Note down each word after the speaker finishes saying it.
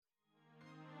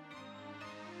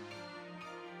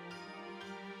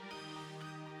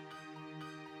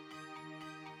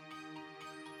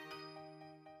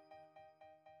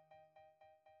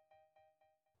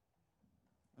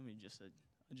me just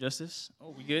adjust this. Oh,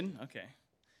 we good? Okay.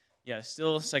 Yeah,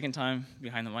 still second time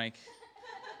behind the mic.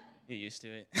 Get used to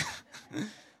it.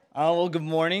 Well, good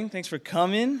morning. Thanks for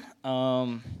coming.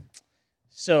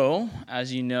 So,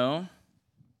 as you know,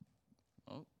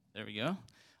 oh, there we go.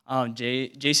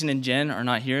 Jason and Jen are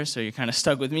not here, so you're kind of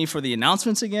stuck with me for the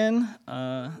announcements again.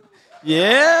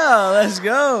 Yeah, let's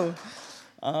go.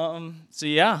 So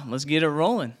yeah, let's get it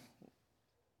rolling.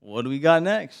 What do we got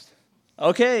next?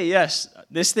 Okay, yes,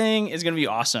 this thing is going to be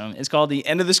awesome. It's called the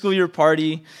End of the School Year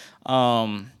Party.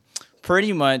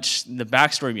 Pretty much the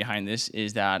backstory behind this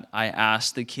is that I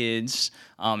asked the kids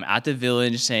at the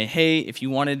village, saying, hey, if you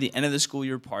wanted the end of the school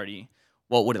year party,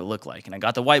 what would it look like? And I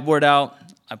got the whiteboard out.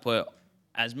 I put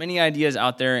as many ideas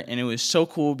out there, and it was so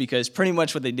cool because pretty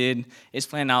much what they did is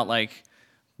plan out like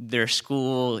their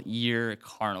school year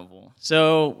carnival.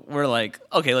 So we're like,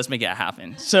 okay, let's make it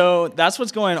happen. So that's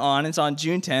what's going on. It's on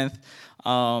June 10th.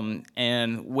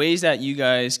 And ways that you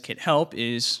guys could help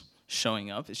is showing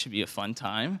up. It should be a fun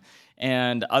time.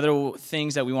 And other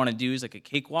things that we want to do is like a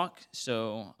cakewalk.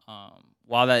 So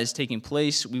while that is taking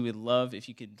place, we would love if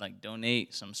you could like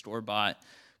donate some store-bought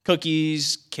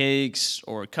cookies, cakes,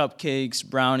 or cupcakes,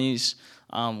 brownies,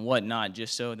 whatnot,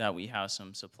 just so that we have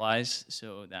some supplies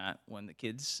so that when the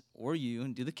kids or you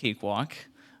do the cakewalk,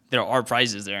 there are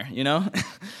prizes there, you know?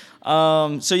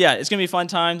 So yeah, it's going to be a fun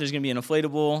time. There's going to be an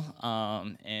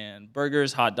inflatable and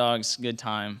burgers, hot dogs, good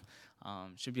time.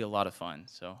 Should be a lot of fun,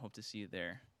 so hope to see you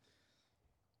there.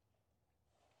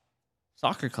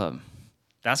 Soccer club.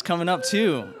 That's coming up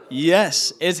too.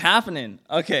 Yes, it's happening.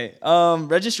 Okay,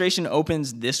 registration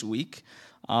opens this week,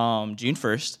 June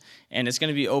 1st, and it's going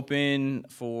to be open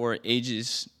for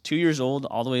ages 2 years old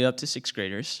all the way up to 6th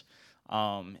graders.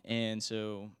 And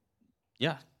so,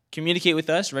 yeah, communicate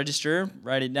with us, register,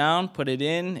 write it down, put it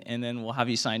in, and then we'll have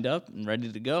you signed up and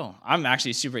ready to go. I'm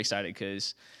actually super excited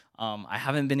because I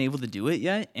haven't been able to do it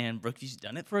yet, and Brookview's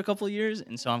done it for a couple of years,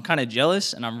 and so I'm kind of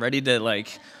jealous, and I'm ready to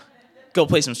like go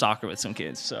play some soccer with some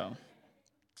kids. So,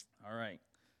 all right,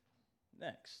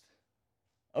 next.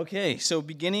 Okay, so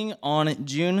beginning on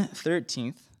June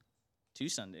 13th, 2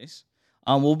 Sundays,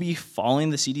 we'll be following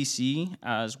the CDC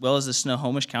as well as the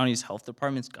Snohomish County's Health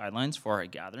Department's guidelines for our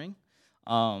gathering.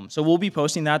 So we'll be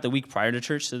posting that the week prior to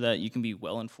church so that you can be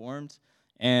well informed.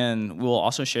 And we'll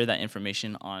also share that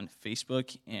information on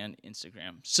Facebook and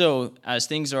Instagram. So as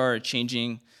things are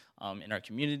changing in our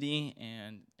community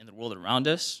and in the world around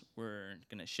us, we're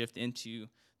going to shift into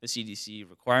the CDC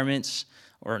requirements,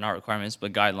 or not requirements,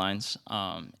 but guidelines.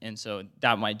 And so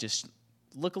that might just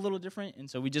look a little different. And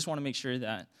so we just want to make sure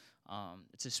that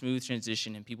it's a smooth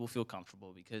transition and people feel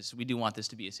comfortable, because we do want this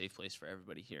to be a safe place for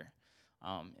everybody here.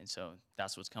 And so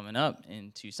that's what's coming up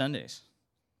in 2 Sundays.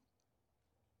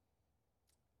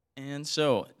 And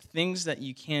so things that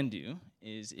you can do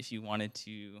is if you wanted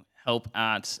to help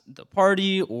at the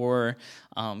party or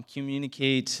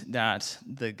communicate that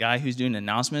the guy who's doing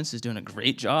announcements is doing a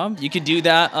great job, you could do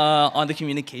that on the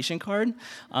communication card.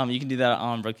 You can do that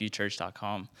on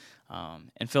brookviewchurch.com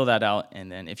and fill that out.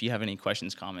 And then if you have any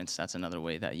questions, comments, that's another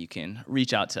way that you can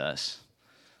reach out to us.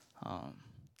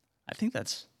 I think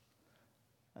that's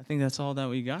all that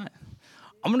we got.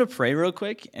 I'm going to pray real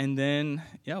quick, and then,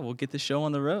 yeah, we'll get the show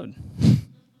on the road.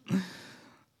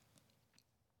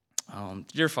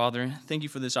 Dear Father, thank you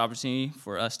for this opportunity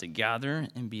for us to gather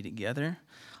and be together.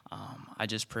 I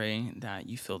just pray that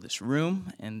you fill this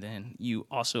room, and then you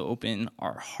also open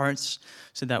our hearts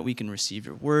so that we can receive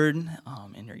your word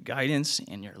and your guidance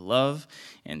and your love,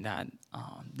 and that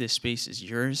this space is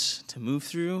yours to move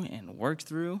through and work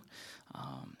through.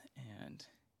 And,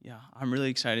 yeah, I'm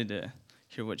really excited to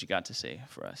hear what you got to say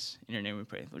for us. In your name we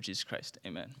pray, Lord Jesus Christ.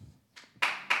 Amen.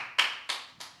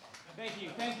 Thank you.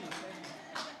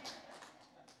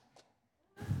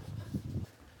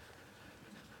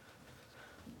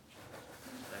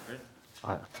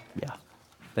 Yeah,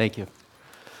 thank you.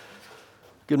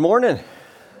 Good morning.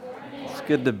 It's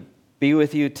good to be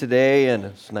with you today, and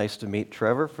it's nice to meet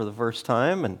Trevor for the first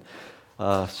time. And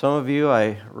some of you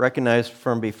I recognize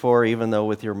from before, even though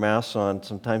with your masks on,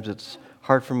 sometimes it's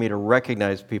hard for me to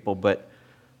recognize people, but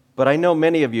I know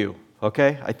many of you,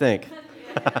 okay, I think.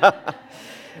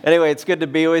 Anyway, it's good to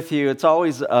be with you. It's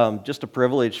always just a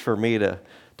privilege for me to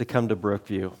come to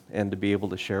Brookview and to be able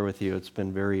to share with you. It's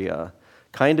been very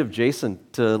kind of Jason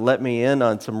to let me in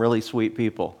on some really sweet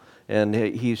people, and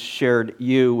he's shared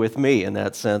you with me in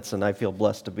that sense, and I feel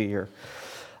blessed to be here.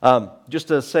 Just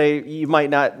to say, you might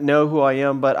not know who I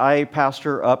am, but I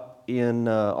pastor up in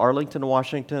Arlington,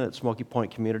 Washington at Smoky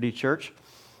Point Community Church,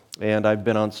 and I've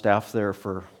been on staff there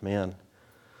for,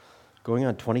 going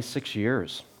on 26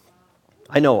 years.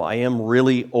 I know, I am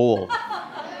really old.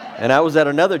 And I was at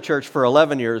another church for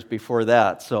 11 years before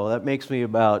that, so that makes me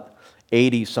about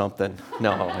 80-something.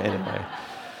 No, anyway.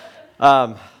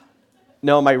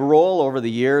 No, my role over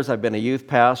the years, I've been a youth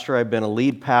pastor, I've been a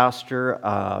lead pastor,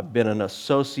 been an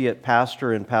associate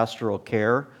pastor in pastoral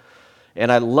care,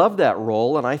 and I love that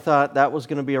role, and I thought that was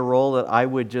going to be a role that I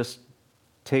would just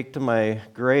take to my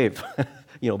grave,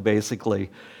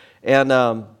 basically.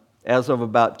 And as of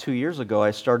about 2 years ago,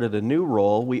 I started a new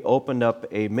role. We opened up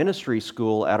a ministry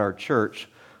school at our church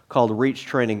called Reach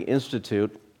Training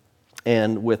Institute,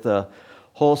 and with a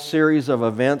whole series of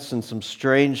events and some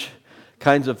strange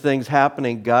kinds of things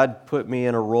happening, God put me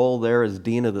in a role there as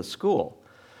dean of the school.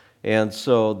 And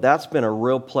so that's been a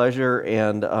real pleasure,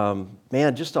 and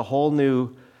just a whole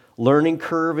new learning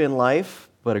curve in life,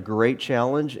 but a great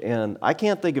challenge. And I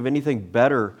can't think of anything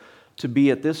better to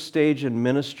be at this stage in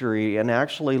ministry and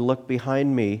actually look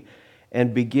behind me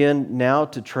and begin now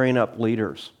to train up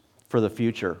leaders for the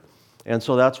future. And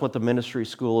so that's what the ministry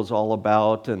school is all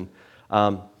about. And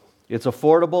it's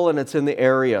affordable and it's in the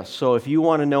area. So if you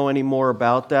want to know any more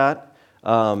about that,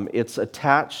 it's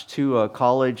attached to a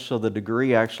college, so the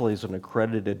degree actually is an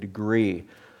accredited degree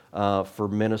for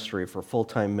ministry, for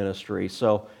full-time ministry.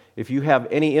 So if you have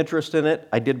any interest in it,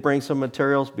 I did bring some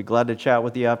materials. Be glad to chat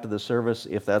with you after the service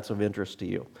if that's of interest to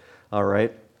you. All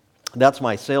right? That's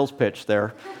my sales pitch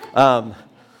there.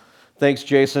 Thanks,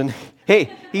 Jason.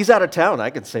 Hey, he's out of town.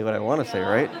 I can say what I want to say,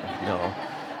 right? No.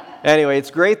 Anyway,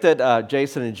 it's great that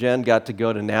Jason and Jen got to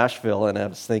go to Nashville, and I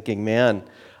was thinking, man,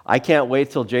 I can't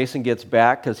wait till Jason gets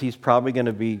back because he's probably going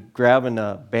to be grabbing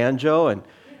a banjo,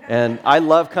 and I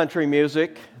love country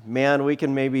music. Man, we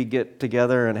can maybe get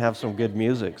together and have some good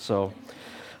music. So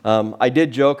I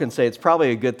did joke and say it's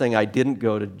probably a good thing I didn't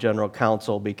go to General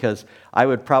Council because I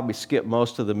would probably skip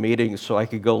most of the meetings so I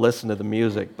could go listen to the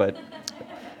music. But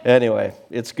anyway,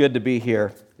 it's good to be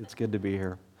here. It's good to be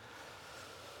here.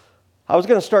 I was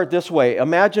going to start this way.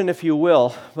 Imagine, if you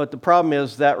will, but the problem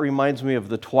is that reminds me of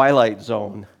The Twilight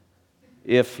Zone,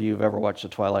 if you've ever watched The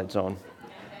Twilight Zone.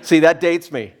 See, that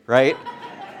dates me, right?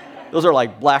 Those are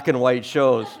like black and white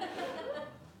shows.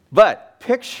 But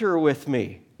picture with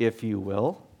me, if you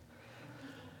will.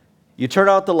 You turn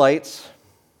out the lights,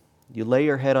 you lay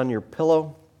your head on your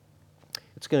pillow.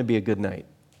 It's going to be a good night.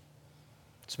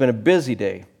 It's been a busy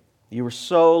day. You were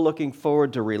so looking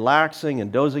forward to relaxing and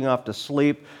dozing off to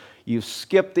sleep. You've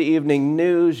skipped the evening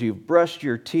news, you've brushed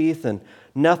your teeth, and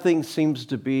nothing seems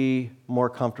to be more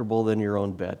comfortable than your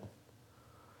own bed.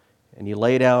 And you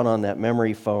lay down on that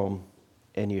memory foam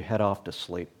and you head off to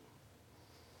sleep.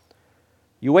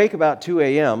 You wake about 2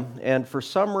 a.m., and for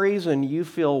some reason you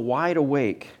feel wide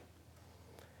awake.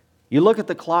 You look at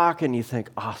the clock and you think,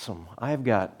 awesome, I've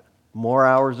got more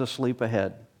hours of sleep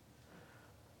ahead.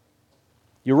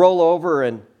 You roll over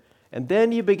and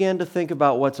then you begin to think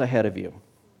about what's ahead of you.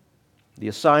 The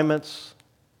assignments,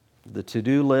 the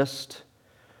to-do list,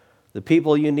 the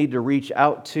people you need to reach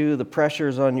out to, the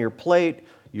pressures on your plate,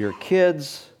 your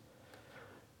kids,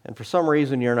 and for some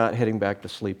reason you're not heading back to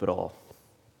sleep at all.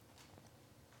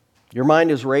 Your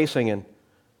mind is racing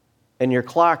and your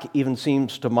clock even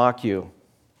seems to mock you.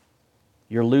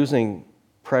 You're losing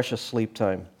precious sleep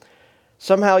time.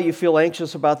 Somehow you feel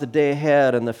anxious about the day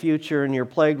ahead and the future, and you're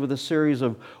plagued with a series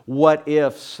of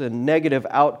what-ifs and negative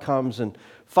outcomes, and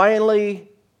finally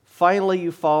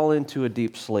you fall into a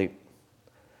deep sleep,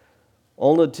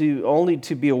 only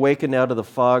to be awakened out of the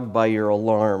fog by your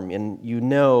alarm, and you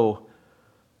know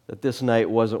that this night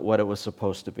wasn't what it was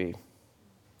supposed to be.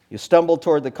 You stumble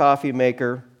toward the coffee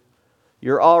maker,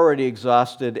 you're already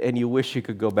exhausted, and you wish you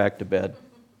could go back to bed.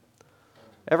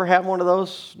 Ever have one of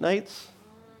those nights?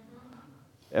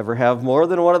 Ever have more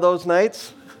than one of those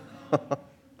nights?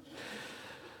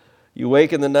 You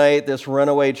wake in the night, this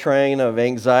runaway train of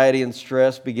anxiety and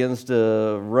stress begins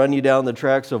to run you down the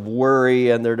tracks of worry,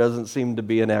 and there doesn't seem to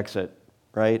be an exit,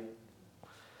 right?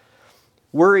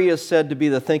 Worry is said to be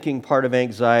the thinking part of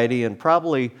anxiety and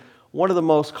probably one of the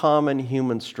most common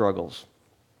human struggles,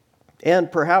 and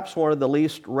perhaps one of the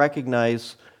least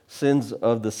recognized sins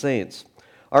of the saints.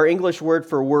 Our English word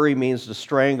for worry means to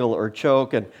strangle or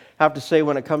choke, and I have to say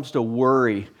when it comes to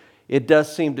worry, it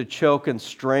does seem to choke and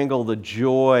strangle the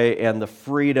joy and the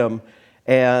freedom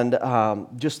and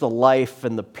just the life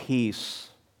and the peace,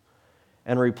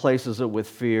 and replaces it with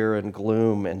fear and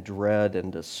gloom and dread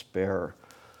and despair.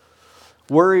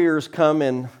 Worriers come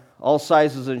in all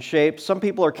sizes and shapes. Some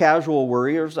people are casual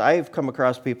worriers. I've come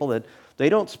across people that they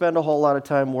don't spend a whole lot of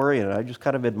time worrying, and I just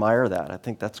kind of admire that. I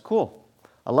think that's cool.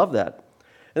 I love that.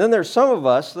 And then there's some of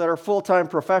us that are full-time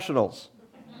professionals.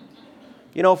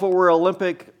 You know, if it were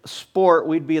Olympic sport,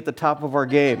 we'd be at the top of our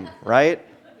game, right?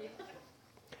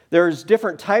 There's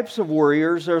different types of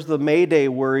worriers. There's the Mayday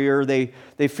worrier.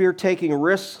 They fear taking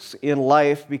risks in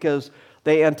life because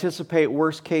they anticipate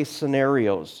worst-case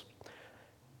scenarios.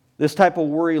 This type of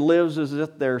worry lives as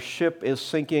if their ship is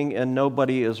sinking and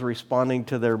nobody is responding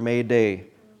to their Mayday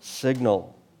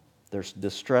signal, their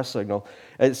distress signal.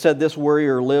 It said this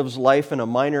worrier lives life in a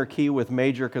minor key with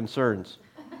major concerns.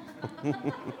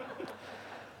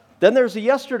 Then there's the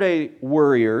yesterday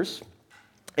worriers,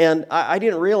 and I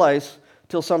didn't realize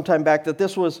till some time back that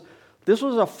this was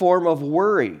a form of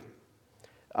worry.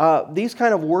 These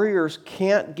kind of worriers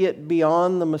can't get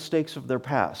beyond the mistakes of their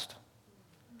past.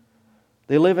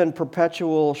 They live in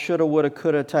perpetual shoulda, woulda,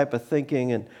 coulda type of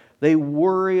thinking, and they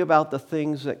worry about the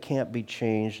things that can't be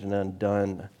changed and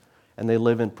undone, and they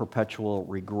live in perpetual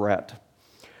regret.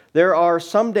 There are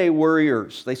someday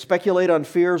worriers. They speculate on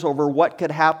fears over what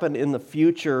could happen in the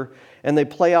future, and they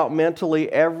play out mentally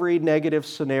every negative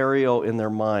scenario in their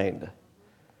mind.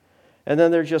 And then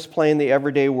they're just plain the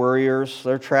everyday worriers.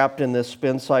 They're trapped in this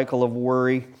spin cycle of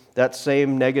worry. That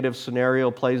same negative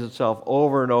scenario plays itself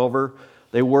over and over.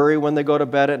 They worry when they go to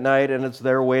bed at night, and it's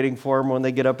there waiting for them when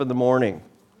they get up in the morning.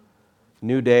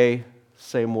 New day,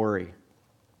 same worry.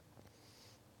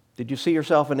 Did you see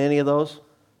yourself in any of those?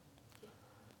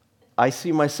 I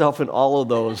see myself in all of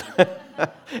those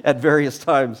at various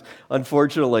times,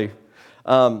 unfortunately.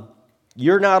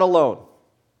 You're not alone.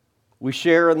 We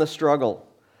share in the struggle.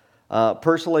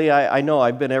 Personally, I know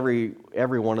I've been every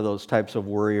one of those types of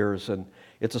worriers, and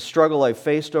it's a struggle I've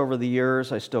faced over the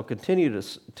years. I still continue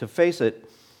to face it,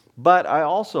 but I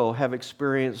also have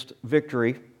experienced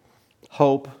victory,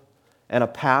 hope, and a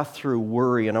path through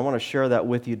worry, and I want to share that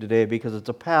with you today because it's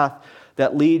a path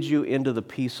that leads you into the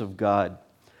peace of God.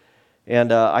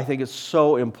 And I think it's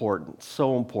so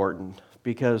important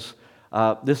because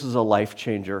this is a life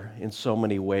changer in so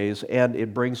many ways, and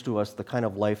it brings to us the kind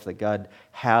of life that God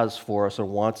has for us and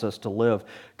wants us to live.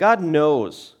 God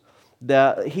knows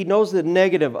that He knows the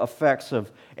negative effects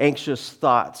of anxious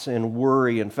thoughts and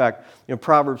worry. In fact, in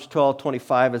Proverbs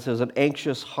 12:25, it says, "An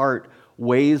anxious heart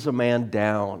weighs a man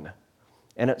down,"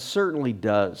 and it certainly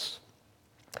does.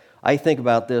 I think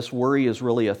about this, worry is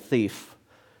really a thief.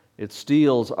 It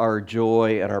steals our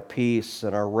joy and our peace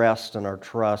and our rest and our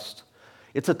trust.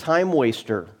 It's a time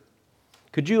waster.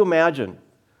 Could you imagine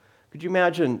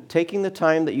taking the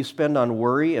time that you spend on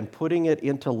worry and putting it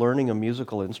into learning a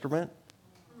musical instrument?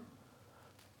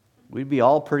 We'd be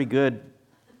all pretty good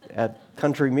at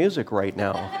country music right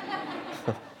now.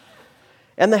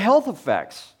 And the health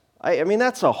effects. I mean,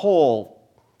 that's a whole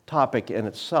topic in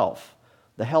itself.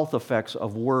 The health effects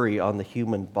of worry on the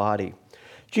human body.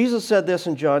 Jesus said this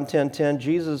in John 10:10.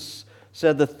 Jesus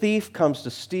said, "The thief comes to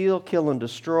steal, kill, and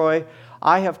destroy.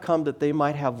 I have come that they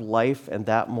might have life and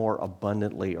that more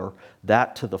abundantly," or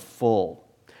that to the full.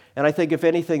 And I think if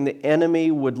anything, the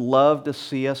enemy would love to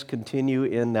see us continue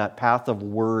in that path of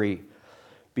worry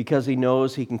because he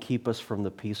knows he can keep us from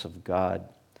the peace of God,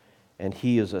 and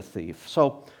he is a thief.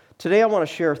 So today I want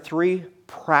to share three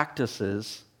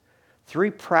practices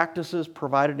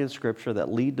provided in Scripture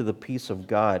that lead to the peace of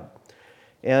God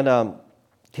and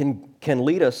can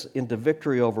lead us into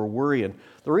victory over worry. And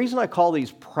the reason I call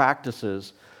these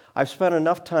practices, I've spent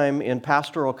enough time in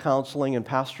pastoral counseling and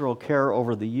pastoral care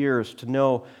over the years to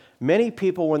know many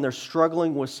people, when they're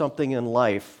struggling with something in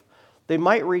life, they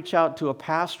might reach out to a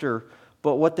pastor,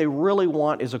 but what they really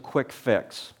want is a quick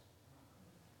fix.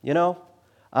 You know,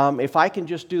 if I can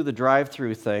just do the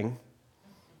drive-through thing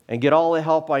and get all the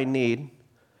help I need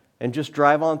and just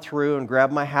drive on through and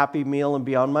grab my Happy Meal and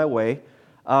be on my way,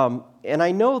 and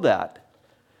I know that.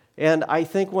 And I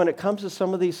think when it comes to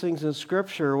some of these things in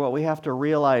Scripture, what we have to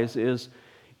realize is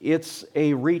it's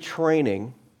a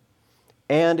retraining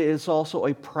and it's also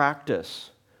a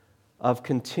practice of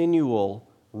continual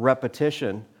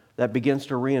repetition that begins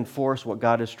to reinforce what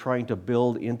God is trying to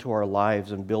build into our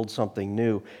lives and build something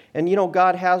new. And you know,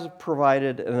 God has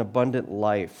provided an abundant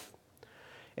life.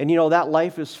 And you know, that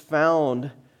life is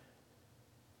found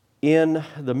in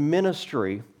the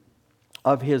ministry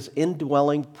of His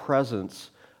indwelling presence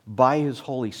by His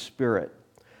Holy Spirit.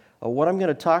 What I'm going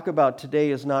to talk about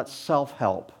today is not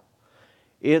self-help.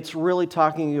 It's really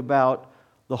talking about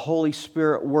the Holy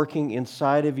Spirit working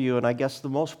inside of you, and I guess the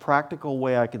most practical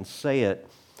way I can say it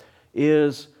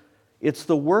is it's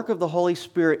the work of the Holy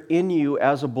Spirit in you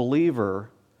as a believer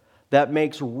that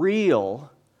makes real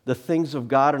the things of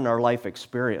God in our life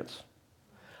experience.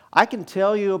 I can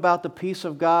tell you about the peace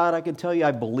of God. I can tell you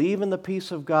I believe in the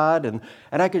peace of God, and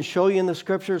I can show you in the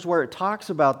Scriptures where it talks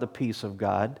about the peace of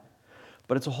God.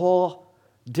 But it's a whole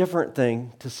different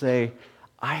thing to say,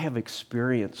 I have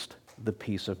experienced the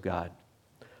peace of God.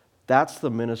 That's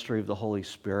the ministry of the Holy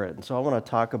Spirit. And so I want to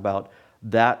talk about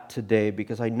that today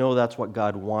because I know that's what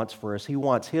God wants for us. He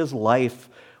wants His life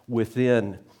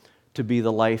within to be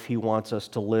the life He wants us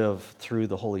to live through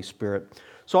the Holy Spirit.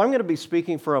 So I'm going to be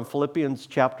speaking from Philippians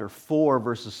chapter 4,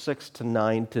 verses 6 to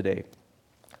 9 today.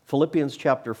 Philippians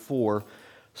chapter 4,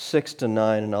 6 to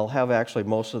 9, and I'll have actually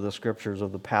most of the scriptures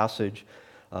of the passage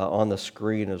on the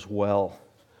screen as well.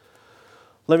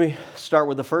 Let me start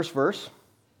with the first verse.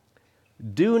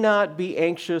 Do not be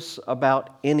anxious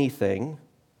about anything,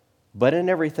 but in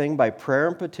everything by prayer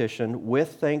and petition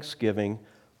with thanksgiving,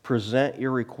 present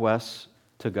your requests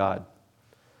to God.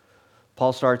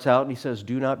 Paul starts out and he says,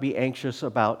 do not be anxious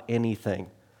about anything.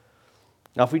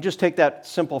 Now, if we just take that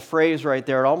simple phrase right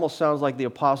there, it almost sounds like the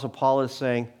Apostle Paul is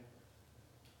saying,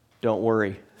 don't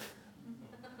worry.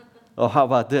 Oh, how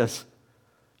about this?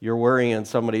 You're worrying and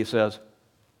somebody says,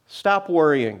 stop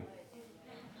worrying.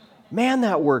 Man,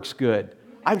 that works good.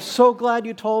 I'm so glad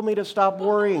you told me to stop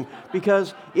worrying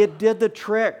because it did the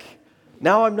trick.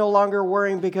 Now I'm no longer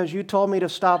worrying because you told me to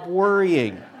stop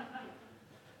worrying.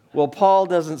 Well, Paul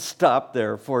doesn't stop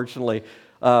there, fortunately.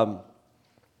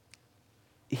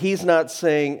 He's not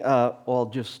saying, well,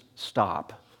 just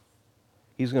stop.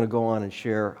 He's going to go on and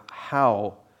share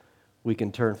how we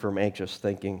can turn from anxious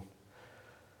thinking.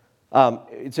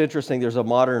 It's interesting, there's a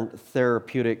modern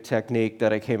therapeutic technique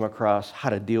that I came across, how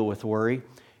to deal with worry.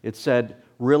 It said,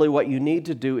 really what you need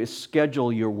to do is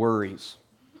schedule your worries.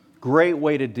 Great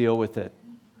way to deal with it.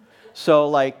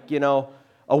 So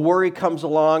a worry comes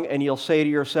along and you'll say to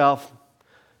yourself,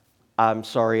 I'm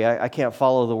sorry, I can't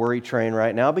follow the worry train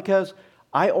right now because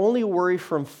I only worry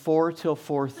from 4 till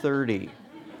 4:30.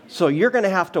 So you're going to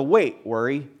have to wait,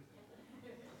 worry.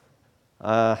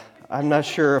 I'm not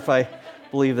sure if I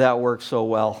believe that works so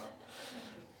well.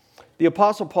 The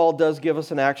Apostle Paul does give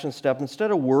us an action step.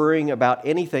 Instead of worrying about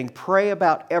anything, pray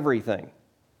about everything.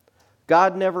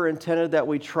 God never intended that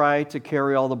we try to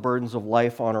carry all the burdens of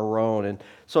life on our own. And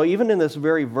so even in this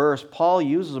very verse, Paul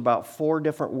uses about 4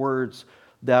 different words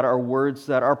that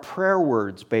are prayer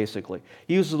words, basically.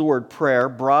 He uses the word prayer,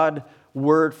 broad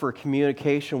word for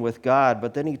communication with God,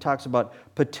 but then he talks about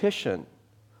petition.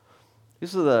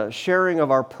 This is the sharing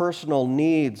of our personal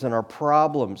needs and our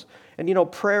problems.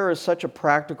 And prayer is such a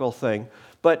practical thing,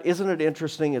 but isn't it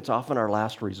interesting? It's often our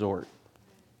last resort.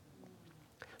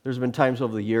 There's been times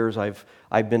over the years I've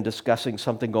been discussing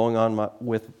something going on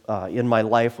in my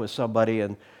life with somebody,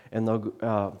 and they'll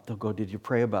go, "Did you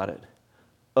pray about it?"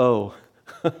 Oh,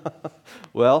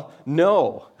 well,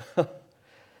 no.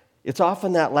 It's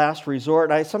often that last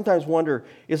resort, and I sometimes wonder,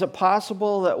 is it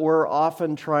possible that we're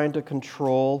often trying to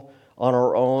control on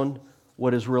our own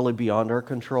what is really beyond our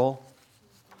control?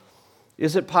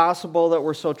 Is it possible that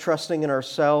we're so trusting in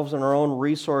ourselves and our own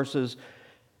resources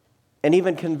and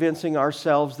even convincing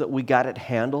ourselves that we got it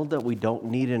handled, that we don't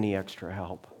need any extra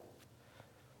help?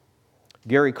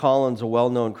 Gary Collins, a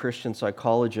well-known Christian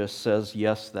psychologist, says,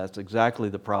 yes, that's exactly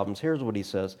the problems. Here's what he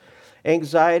says.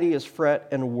 Anxiety is fret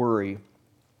and worry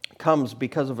comes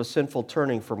because of a sinful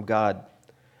turning from God.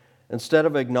 Instead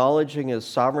of acknowledging His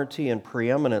sovereignty and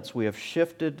preeminence, we have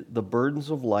shifted the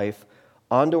burdens of life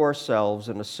onto ourselves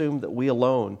and assumed that we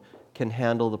alone can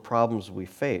handle the problems we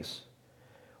face.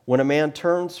 When a man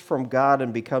turns from God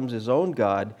and becomes his own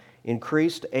God,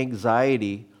 increased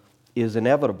anxiety is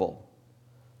inevitable.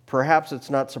 Perhaps it's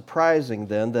not surprising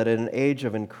then that in an age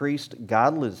of increased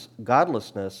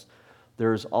godlessness,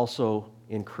 there's also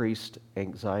increased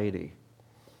anxiety.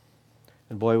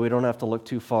 And boy, we don't have to look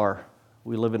too far.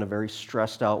 We live in a very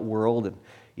stressed out world, and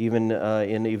even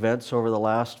in events over the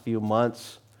last few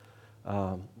months,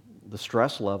 the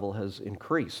stress level has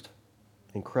increased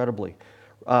incredibly.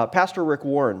 Pastor Rick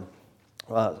Warren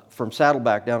from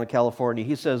Saddleback down in California,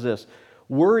 he says this,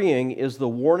 worrying is the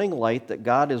warning light that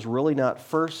God is really not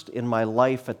first in my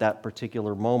life at that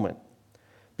particular moment,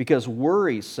 because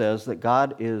worry says that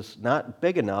God is not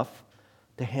big enough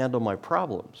to handle my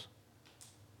problems.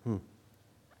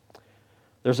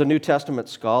 There's a New Testament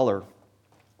scholar,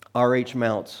 R.H.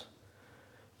 Mounts.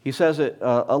 He says it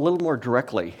a little more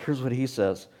directly. Here's what he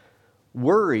says.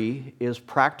 Worry is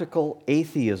practical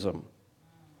atheism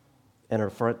and an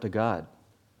affront to God.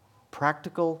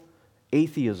 Practical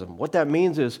atheism. What that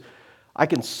means is I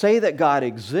can say that God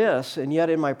exists, and yet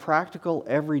in my practical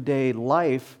everyday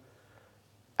life,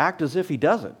 act as if He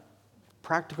doesn't.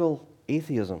 Practical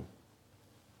atheism.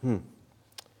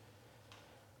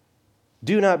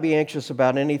 Do not be anxious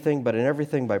about anything, but in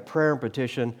everything by prayer and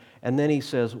petition. And then he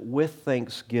says, with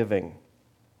thanksgiving.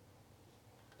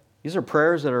 These are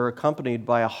prayers that are accompanied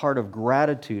by a heart of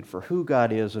gratitude for who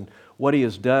God is and what He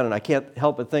has done. And I can't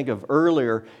help but think of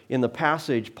earlier in the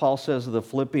passage, Paul says to the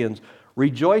Philippians,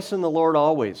 rejoice in the Lord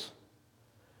always.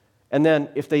 And then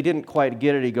if they didn't quite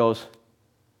get it, he goes,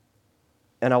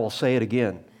 and I will say it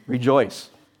again, rejoice.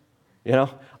 I'm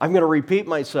going to repeat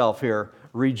myself here,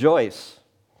 rejoice.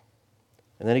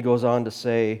 And then he goes on to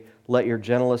say, let your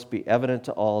gentleness be evident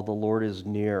to all, the Lord is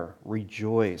near,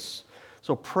 rejoice.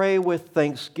 So pray with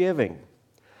thanksgiving.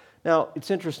 Now, it's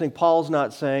interesting, Paul's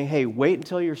not saying, hey, wait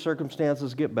until your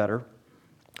circumstances get better,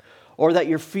 or that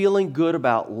you're feeling good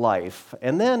about life,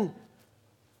 and then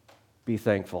be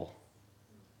thankful.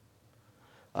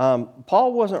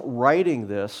 Paul wasn't writing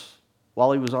this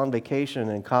while he was on vacation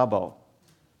in Cabo.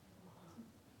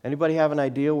 Anybody have an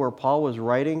idea where Paul was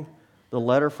writing the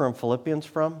letter from Philippians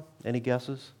from? Any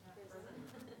guesses?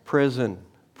 Prison.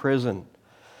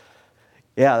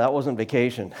 Yeah, that wasn't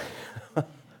vacation.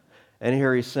 And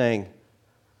here he's saying,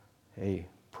 hey,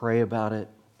 pray about it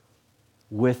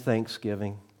with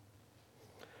thanksgiving.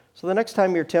 So the next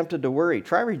time you're tempted to worry,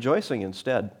 try rejoicing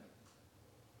instead.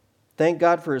 Thank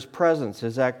God for His presence,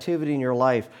 His activity in your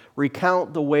life.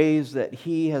 Recount the ways that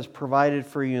He has provided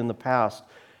for you in the past,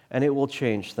 and it will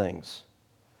change things.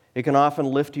 It can often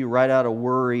lift you right out of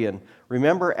worry. And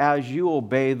remember, as you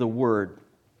obey the Word,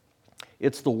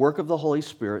 it's the work of the Holy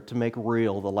Spirit to make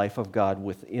real the life of God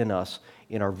within us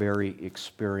in our very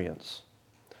experience.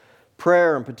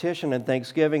 Prayer and petition and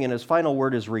thanksgiving, and His final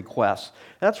word is request.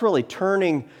 That's really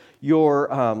turning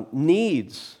your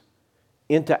needs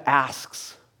into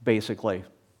asks, basically.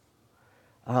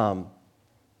 I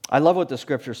love what the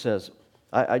Scripture says.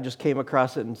 I just came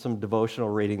across it in some devotional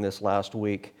reading this last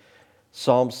week.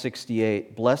 Psalm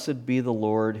 68, blessed be the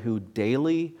Lord who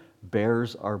daily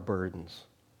bears our burdens.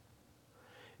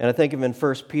 And I think of in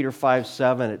 1 Peter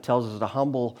 5:7, it tells us to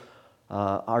humble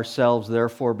ourselves,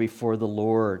 therefore, before the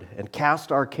Lord and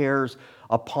cast our cares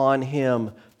upon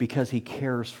Him because He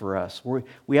cares for us.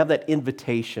 We have that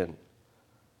invitation.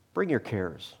 Bring your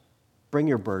cares. Bring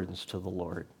your burdens to the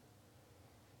Lord.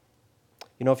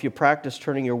 If you practice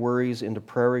turning your worries into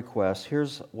prayer requests,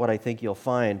 here's what I think you'll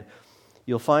find.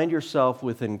 You'll find yourself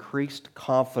with increased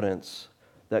confidence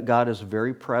that God is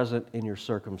very present in your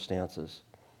circumstances,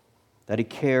 that He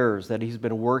cares, that He's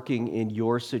been working in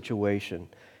your situation,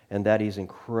 and that He's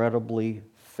incredibly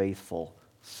faithful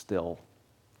still.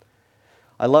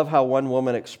 I love how one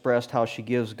woman expressed how she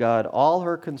gives God all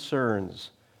her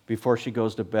concerns before she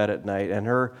goes to bed at night, and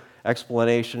her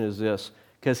explanation is this,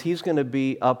 because He's going to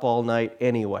be up all night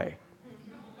anyway.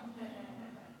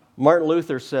 Martin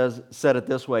Luther said it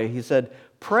this way. He said,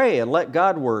 pray and let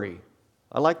God worry.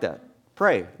 I like that.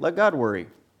 Pray, let God worry.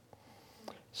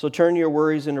 So turn your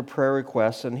worries into prayer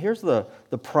requests, and here's the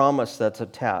promise that's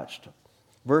attached.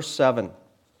 Verse 7,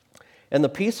 and the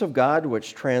peace of God,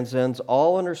 which transcends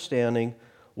all understanding,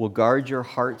 will guard your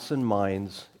hearts and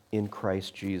minds in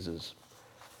Christ Jesus.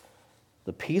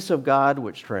 The peace of God,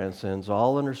 which transcends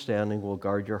all understanding, will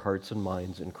guard your hearts and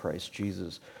minds in Christ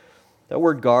Jesus. That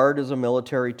word guard is a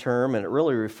military term, and it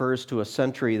really refers to a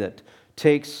sentry that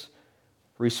takes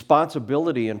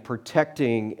responsibility in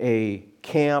protecting a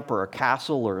camp or a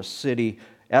castle or a city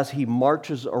as he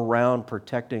marches around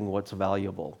protecting what's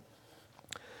valuable.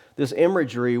 This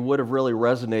imagery would have really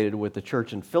resonated with the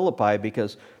church in Philippi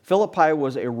because Philippi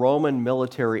was a Roman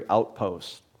military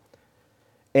outpost,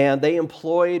 and they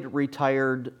employed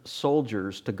retired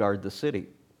soldiers to guard the city.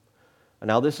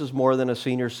 Now, this is more than a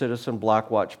senior citizen block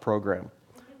watch program.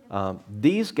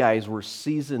 These guys were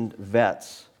seasoned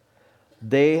vets.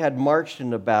 They had marched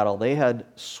into battle. They had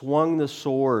swung the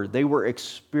sword. They were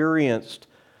experienced.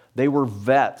 They were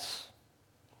vets.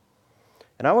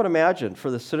 And I would imagine for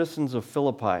the citizens of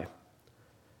Philippi,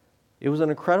 it was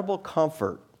an incredible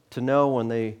comfort to know when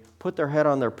they put their head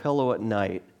on their pillow at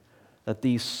night that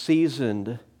these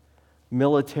seasoned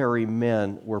military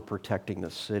men were protecting the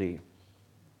city,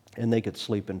 and they could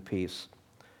sleep in peace.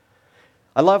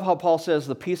 I love how Paul says,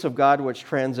 the peace of God which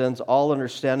transcends all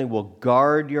understanding will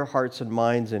guard your hearts and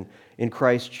minds in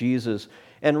Christ Jesus.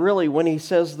 And really, when he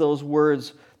says those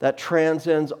words, that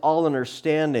transcends all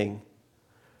understanding,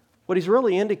 what he's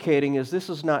really indicating is this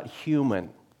is not human.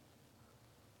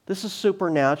 This is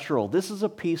supernatural. This is a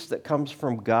peace that comes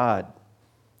from God,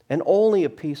 and only a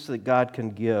peace that God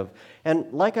can give.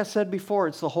 And like I said before,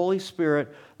 it's the Holy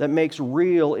Spirit that makes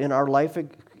real in our life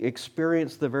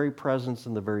experience the very presence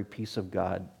and the very peace of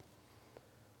God,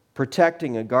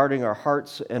 protecting and guarding our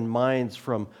hearts and minds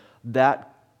from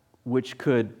that which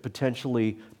could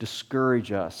potentially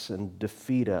discourage us and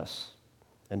defeat us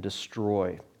and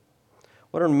destroy.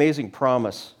 What an amazing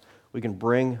promise. We can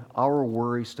bring our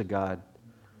worries to God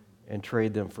and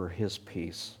trade them for His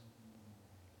peace.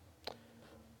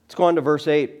 Let's go on to verse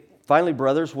 8. Finally,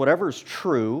 brothers, whatever is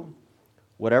true,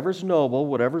 whatever is noble,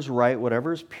 whatever is right,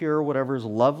 whatever is pure, whatever is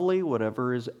lovely,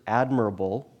 whatever is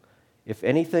admirable, if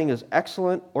anything is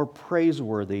excellent or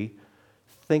praiseworthy,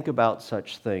 think about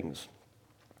such things.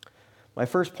 My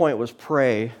first point was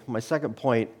pray. My second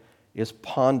point is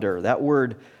ponder. That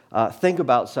word, think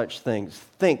about such things.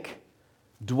 Think,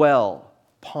 dwell,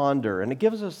 ponder. And it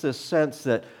gives us this sense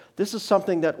that this is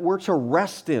something that we're to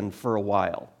rest in for a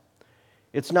while.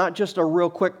 It's not just a real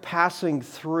quick passing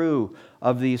through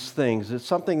of these things. It's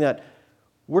something that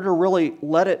we're to really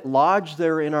let it lodge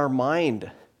there in our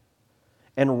mind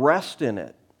and rest in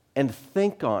it and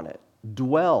think on it,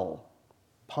 dwell,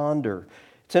 ponder.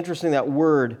 It's interesting that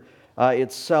word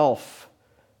itself,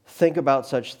 think about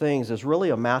such things, is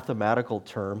really a mathematical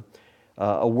term.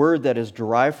 A word that is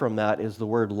derived from that is the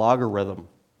word logarithm.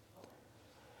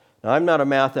 Now, I'm not a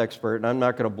math expert, and I'm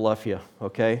not going to bluff you,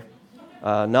 okay?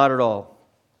 Not at all.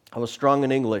 I was strong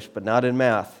in English, but not in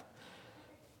math.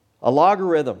 A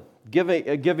logarithm, give you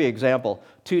an example.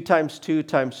 2 times 2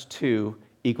 times 2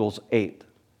 equals 8.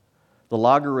 The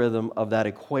logarithm of that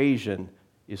equation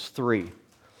is 3.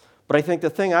 But I think the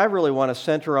thing I really want to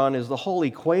center on is the whole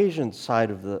equation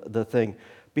side of the thing.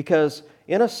 Because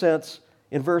in a sense,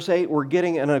 in verse 8, we're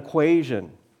getting an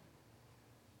equation.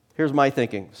 Here's my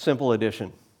thinking, simple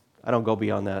addition. I don't go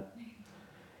beyond that.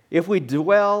 If we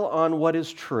dwell on what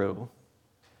is true,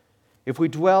 if we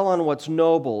dwell on what's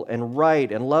noble and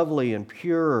right and lovely and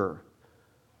pure,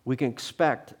 we can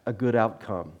expect a good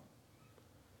outcome.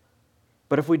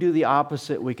 But if we do the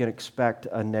opposite, we can expect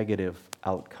a negative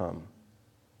outcome.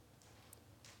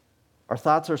 Our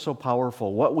thoughts are so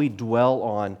powerful. What we dwell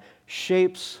on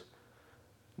shapes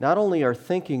not only our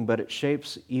thinking, but it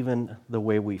shapes even the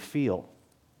way we feel.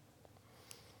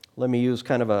 Let me use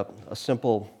kind of a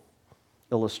simple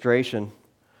illustration.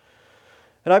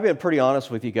 And I've been pretty honest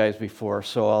with you guys before,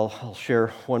 so I'll share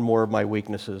one more of my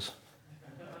weaknesses.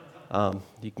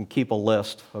 You can keep a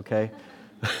list, okay?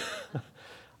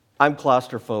 I'm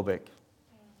claustrophobic.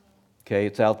 Okay,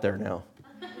 it's out there now.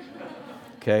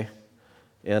 Okay?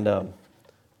 And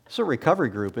it's a recovery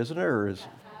group, isn't it? Or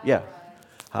yeah.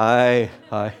 Hi.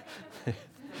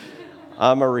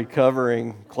 I'm a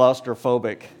recovering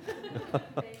claustrophobic.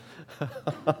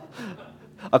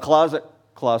 A closet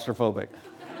claustrophobic.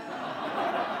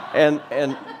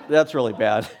 And that's really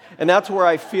bad. And that's where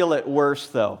I feel it worse,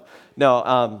 though.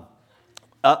 No,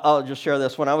 I'll just share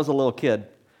this. When I was a little kid,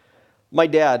 my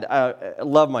dad, I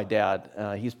love my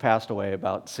dad. He's passed away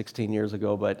about 16 years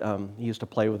ago, but he used to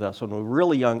play with us when we were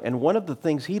really young. And one of the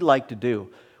things he liked to do,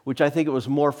 which I think it was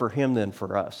more for him than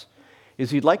for us,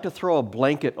 is he'd like to throw a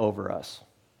blanket over us.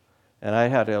 And I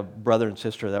had a brother and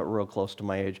sister that were real close to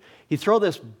my age. He'd throw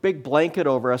this big blanket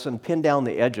over us and pin down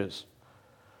the edges.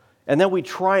 And then we'd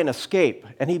try and escape,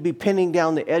 and he'd be pinning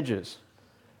down the edges.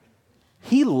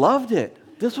 He loved it.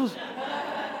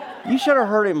 You should have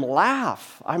heard him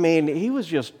laugh. I mean, he was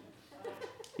just,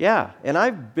 yeah. And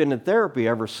I've been in therapy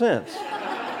ever since.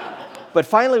 But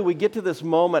finally, we get to this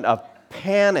moment of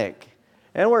panic,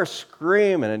 and we're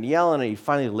screaming and yelling, and he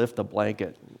finally lifts the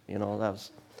blanket. You know,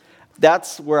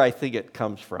 that's where I think it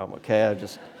comes from, okay? I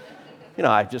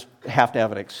just have to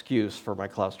have an excuse for my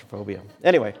claustrophobia.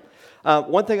 Anyway.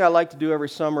 One thing I like to do every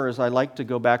summer is I like to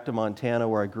go back to Montana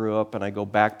where I grew up, and I go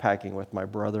backpacking with my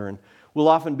brother. And we'll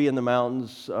often be in the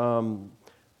mountains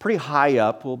pretty high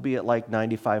up. We'll be at like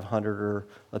 9,500 or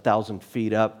 1,000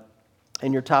 feet up.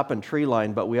 And you're topping tree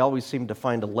line, but we always seem to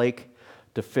find a lake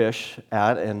to fish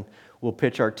at, and we'll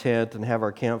pitch our tent and have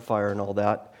our campfire and all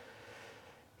that.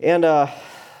 And I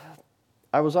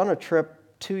was on a trip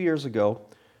 2 years ago,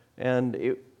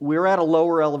 and we were at a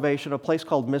lower elevation, a place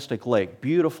called Mystic Lake.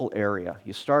 Beautiful area.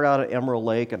 You start out at Emerald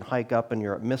Lake and hike up, and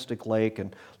you're at Mystic Lake,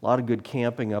 and a lot of good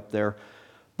camping up there.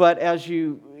 But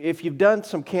if you've done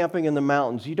some camping in the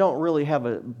mountains, you don't really have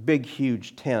a big,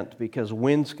 huge tent because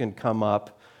winds can come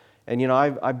up. And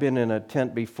I've been in a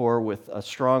tent before with a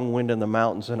strong wind in the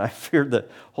mountains, and I feared the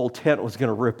whole tent was going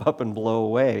to rip up and blow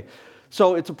away.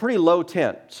 So it's a pretty low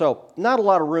tent. So not a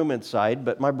lot of room inside,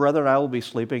 but my brother and I will be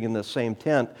sleeping in the same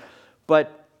tent.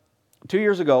 But 2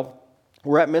 years ago,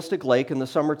 we're at Mystic Lake in the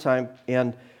summertime,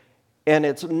 and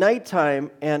it's nighttime,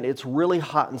 and it's really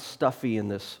hot and stuffy in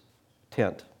this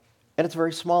tent. And it's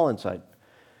very small inside.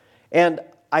 And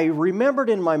I remembered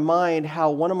in my mind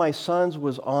how one of my sons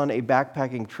was on a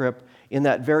backpacking trip in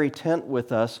that very tent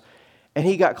with us, and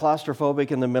he got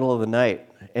claustrophobic in the middle of the night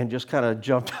and just kind of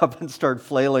jumped up and started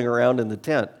flailing around in the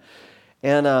tent.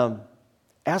 And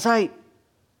as I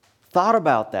thought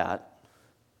about that,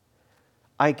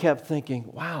 I kept thinking,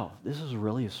 wow, this is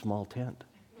really a small tent.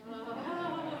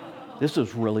 This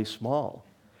is really small.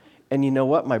 And you know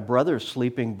what? My brother's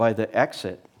sleeping by the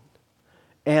exit.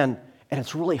 And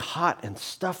it's really hot and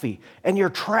stuffy. And you're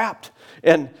trapped.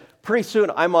 And pretty soon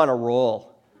I'm on a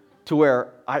roll to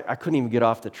where I couldn't even get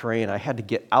off the train. I had to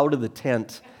get out of the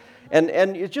tent. And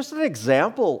it's just an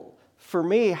example for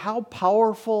me how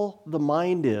powerful the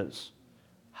mind is.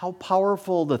 How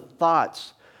powerful the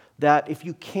thoughts, that if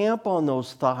you camp on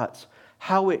those thoughts,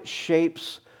 how it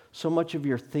shapes so much of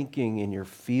your thinking and your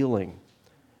feeling.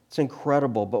 It's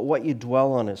incredible, but what you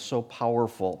dwell on is so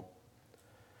powerful.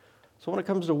 So when it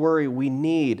comes to worry, we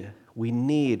need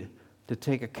to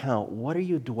take account. What are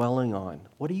you dwelling on?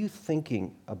 What are you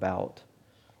thinking about?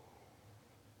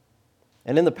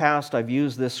 And in the past, I've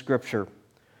used this scripture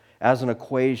as an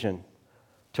equation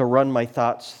to run my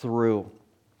thoughts through.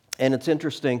 And it's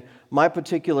interesting, my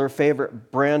particular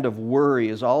favorite brand of worry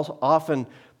is also often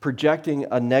projecting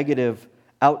a negative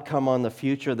outcome on the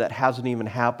future that hasn't even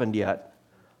happened yet.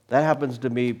 That happens to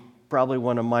be probably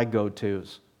one of my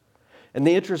go-tos. And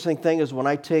the interesting thing is when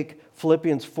I take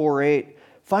Philippians 4:8,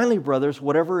 finally, brothers,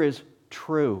 whatever is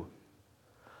true.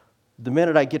 The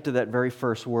minute I get to that very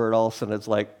first word, all of a sudden it's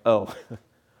like, oh,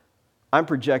 I'm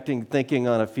projecting thinking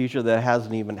on a future that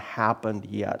hasn't even happened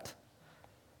yet.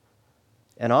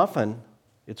 And often,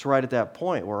 it's right at that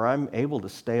point where I'm able to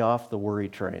stay off the worry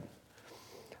train.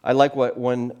 I like what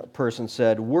one person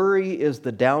said, worry is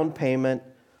the down payment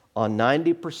on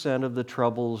 90% of the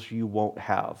troubles you won't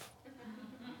have.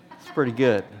 It's pretty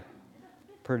good.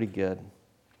 Pretty good.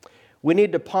 We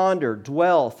need to ponder,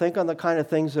 dwell, think on the kind of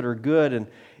things that are good. And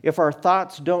if our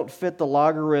thoughts don't fit the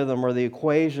logarithm or the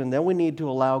equation, then we need to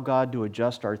allow God to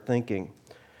adjust our thinking.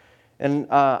 And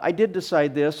I did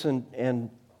decide this and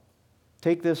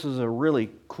take this as a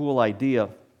really cool idea.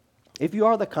 If you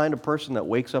are the kind of person that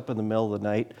wakes up in the middle of the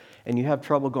night and you have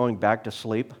trouble going back to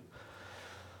sleep,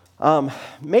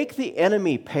 make the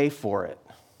enemy pay for it.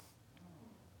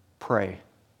 Pray.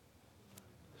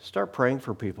 Start praying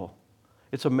for people.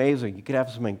 It's amazing. You can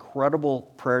have some incredible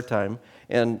prayer time,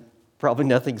 and probably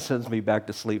nothing sends me back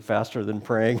to sleep faster than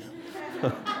praying.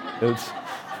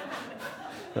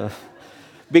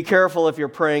 Be careful if you're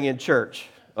praying in church,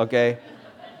 okay?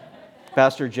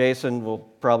 Pastor Jason will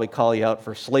probably call you out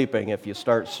for sleeping if you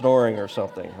start snoring or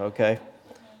something, okay?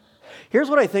 Here's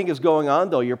what I think is going on,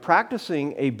 though. You're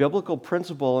practicing a biblical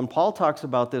principle, and Paul talks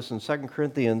about this in 2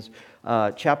 Corinthians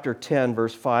chapter 10,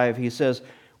 verse 5. He says,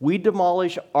 we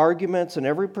demolish arguments and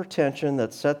every pretension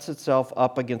that sets itself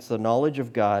up against the knowledge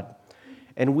of God,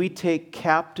 and we take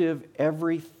captive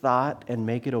every thought and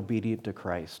make it obedient to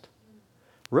Christ.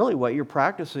 Really, what you're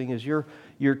practicing is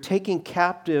you're taking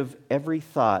captive every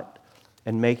thought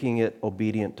and making it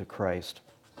obedient to Christ.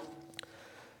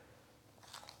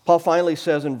 Paul finally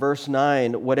says in verse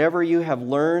 9, whatever you have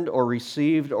learned or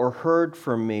received or heard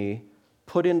from me,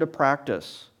 put into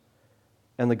practice,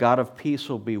 and the God of peace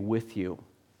will be with you.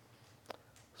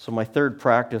 So my third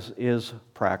practice is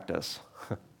practice.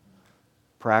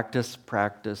 Practice,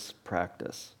 practice,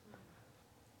 practice.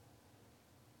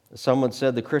 Someone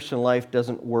said the Christian life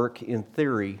doesn't work in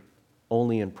theory,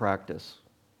 only in practice.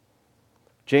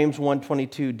 James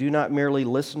 1:22, do not merely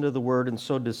listen to the word and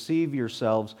so deceive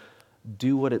yourselves,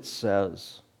 do what it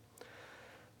says.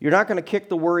 You're not going to kick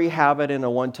the worry habit in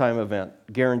a one-time event,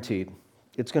 guaranteed.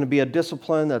 It's going to be a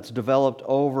discipline that's developed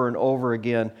over and over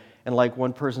again, and like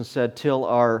one person said, till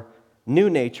our new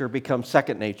nature becomes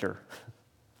second nature.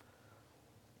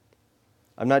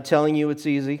 I'm not telling you it's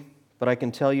easy, but I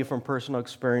can tell you from personal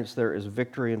experience there is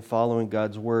victory in following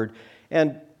God's word.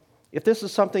 And if this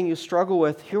is something you struggle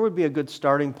with, here would be a good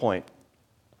starting point.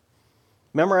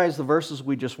 Memorize the verses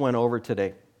we just went over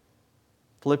today.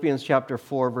 Philippians chapter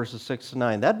 4, verses 6 to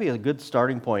 9. That'd be a good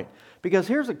starting point. Because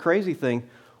here's the crazy thing.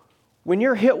 When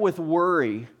you're hit with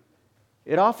worry,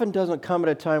 it often doesn't come at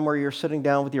a time where you're sitting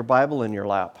down with your Bible in your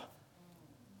lap.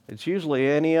 It's usually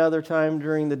any other time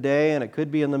during the day, and it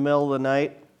could be in the middle of the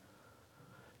night.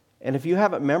 And if you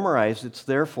have it memorized, it's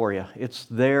there for you. It's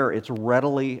there. It's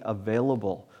readily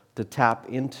available to tap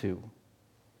into.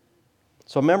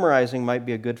 So memorizing might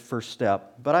be a good first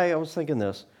step. But I was thinking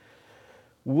this.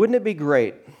 Wouldn't it be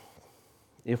great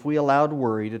if we allowed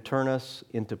worry to turn us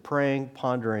into praying,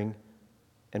 pondering,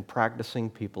 and practicing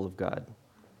people of God,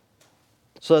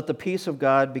 so that the peace of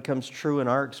God becomes true in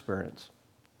our experience?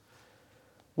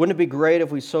 Wouldn't it be great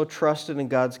if we so trusted in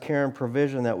God's care and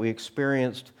provision that we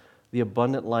experienced the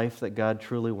abundant life that God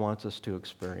truly wants us to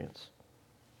experience?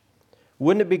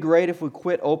 Wouldn't it be great if we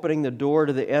quit opening the door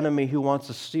to the enemy who wants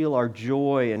to steal our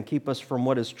joy and keep us from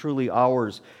what is truly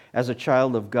ours as a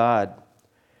child of God?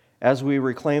 as we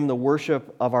reclaim the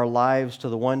worship of our lives to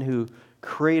the one who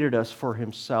created us for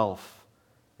himself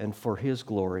and for his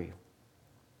glory.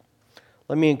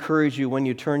 Let me encourage you, when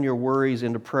you turn your worries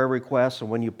into prayer requests and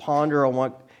when you ponder on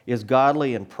what is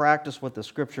godly and practice what the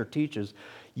Scripture teaches,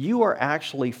 you are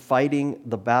actually fighting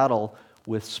the battle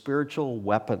with spiritual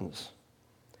weapons.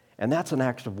 And that's an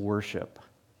act of worship.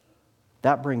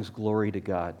 That brings glory to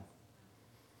God.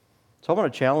 So I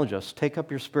want to challenge us. Take up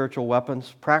your spiritual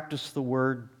weapons, practice the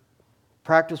Word,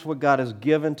 practice what God has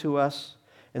given to us,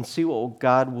 and see what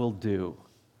God will do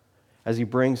as He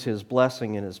brings His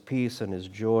blessing and His peace and His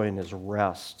joy and His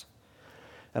rest.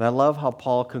 And I love how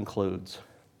Paul concludes,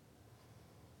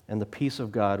 and the peace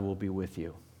of God will be with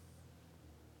you.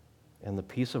 And the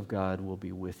peace of God will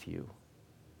be with you.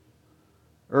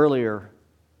 Earlier,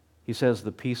 he says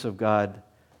the peace of God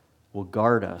will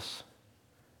guard us.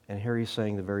 And here he's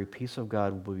saying the very peace of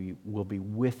God will be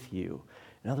with you.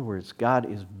 In other words, God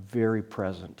is very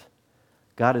present.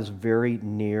 God is very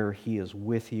near. He is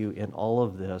with you in all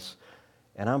of this.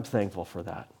 And I'm thankful for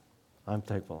that. I'm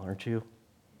thankful, aren't you?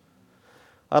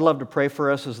 I'd love to pray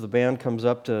for us as the band comes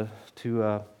up to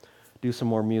do some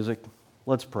more music.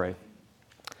 Let's pray.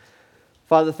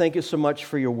 Father, thank you so much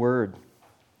for your word.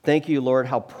 Thank you, Lord,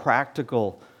 how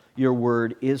practical your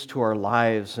word is to our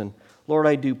lives. And Lord,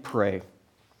 I do pray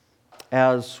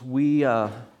as we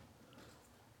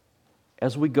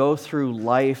go through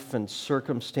life and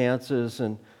circumstances,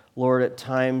 and Lord, at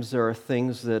times there are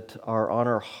things that are on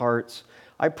our hearts,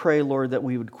 I pray, Lord, that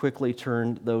we would quickly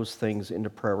turn those things into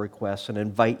prayer requests and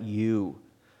invite you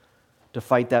to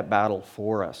fight that battle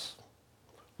for us.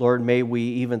 Lord, may we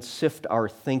even sift our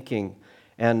thinking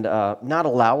and not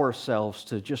allow ourselves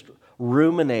to just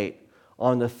ruminate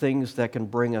on the things that can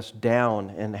bring us down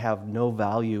and have no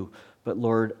value, but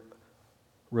Lord,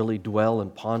 really dwell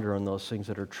and ponder on those things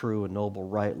that are true and noble,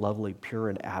 right, lovely, pure,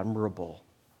 and admirable.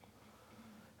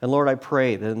 And Lord, I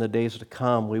pray that in the days to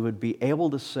come, we would be able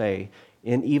to say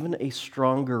in even a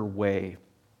stronger way,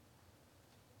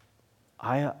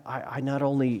 I not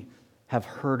only have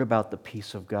heard about the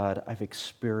peace of God, I've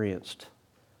experienced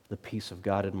the peace of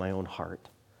God in my own heart.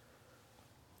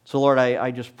 So Lord,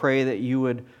 I just pray that you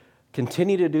would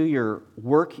continue to do your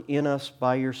work in us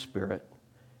by your Spirit.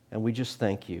 And we just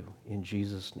thank you in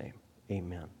Jesus' name.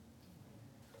 Amen.